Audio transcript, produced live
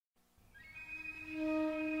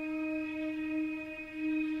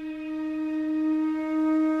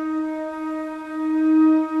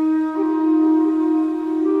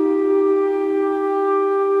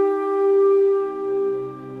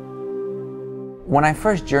When I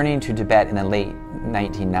first journeyed to Tibet in the late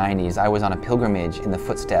 1990s, I was on a pilgrimage in the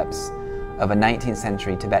footsteps of a 19th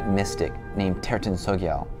century Tibetan mystic named Terten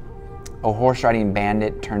Sogyal. A horse-riding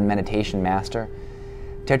bandit turned meditation master,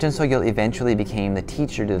 Terten Sogyal eventually became the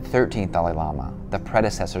teacher to the 13th Dalai Lama, the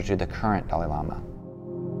predecessor to the current Dalai Lama.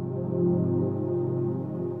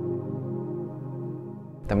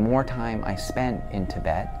 The more time I spent in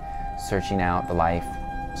Tibet searching out the life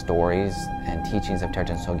stories and teachings of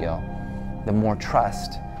Terten Sogyal, the more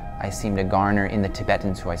trust I seemed to garner in the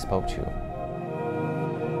Tibetans who I spoke to.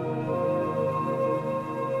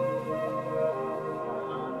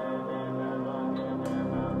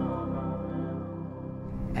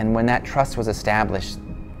 And when that trust was established,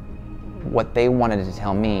 what they wanted to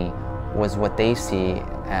tell me was what they see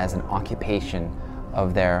as an occupation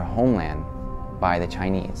of their homeland by the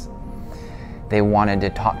Chinese. They wanted to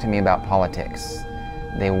talk to me about politics.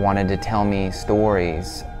 They wanted to tell me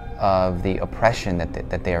stories of the oppression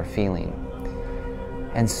that they are feeling.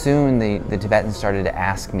 And soon the Tibetans started to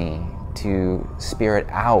ask me to spirit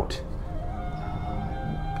out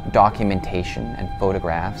documentation and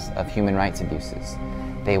photographs of human rights abuses.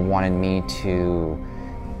 They wanted me to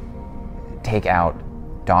take out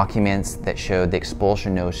documents that showed the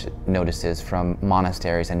expulsion notices from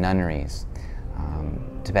monasteries and nunneries.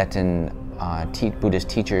 Tibetan Buddhist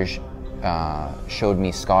teachers showed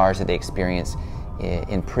me scars that they experienced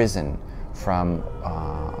in prison from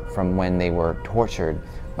when they were tortured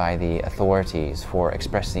by the authorities for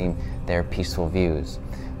expressing their peaceful views.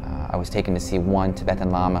 I was taken to see one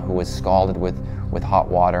Tibetan Lama who was scalded with hot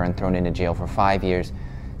water and thrown into jail for 5 years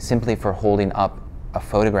simply for holding up a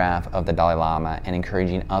photograph of the Dalai Lama and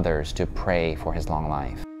encouraging others to pray for his long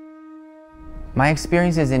life. My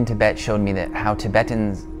experiences in Tibet showed me that how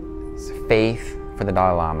Tibetans' faith for the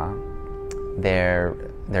Dalai Lama, their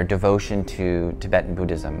devotion to Tibetan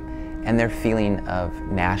Buddhism, and their feeling of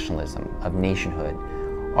nationalism, of nationhood,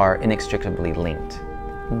 are inextricably linked.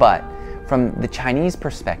 But from the Chinese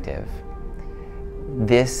perspective,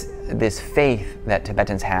 this faith that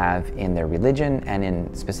Tibetans have in their religion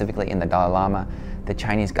and specifically in the Dalai Lama, the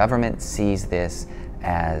Chinese government sees this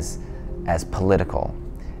as political.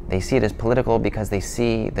 They see it as political because they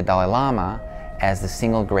see the Dalai Lama as the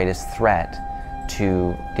single greatest threat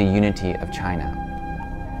to the unity of China.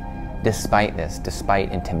 Despite this,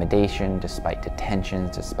 despite intimidation, despite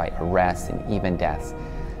detentions, despite arrests and even deaths,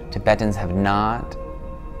 Tibetans have not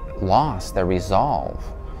lost their resolve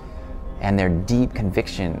and their deep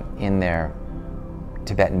conviction in their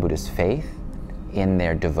Tibetan Buddhist faith, in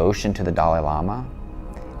their devotion to the Dalai Lama,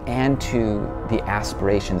 and to the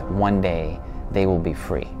aspiration that one day they will be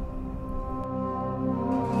free.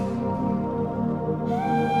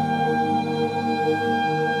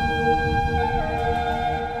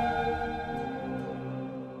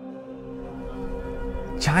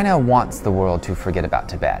 China wants the world to forget about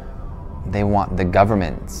Tibet. They want the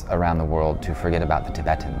governments around the world to forget about the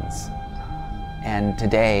Tibetans. And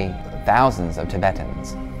today, thousands of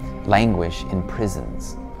Tibetans languish in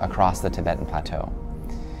prisons across the Tibetan plateau.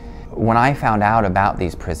 When I found out about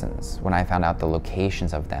these prisons, when I found out the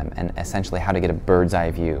locations of them and essentially how to get a bird's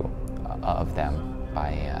eye view of them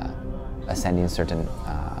by ascending certain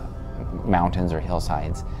mountains or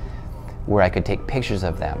hillsides, where I could take pictures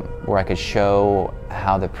of them, where I could show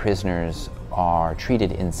how the prisoners are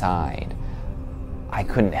treated inside, I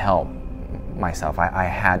couldn't help myself. I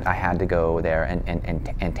had to go there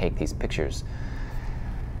and take these pictures.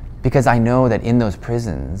 Because I know that in those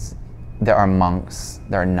prisons, there are monks,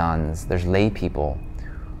 there are nuns, there's lay people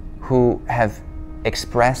who have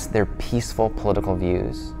expressed their peaceful political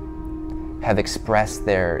views, have expressed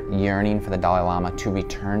their yearning for the Dalai Lama to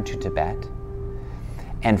return to Tibet.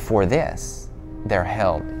 And for this, they're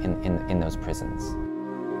held in those prisons.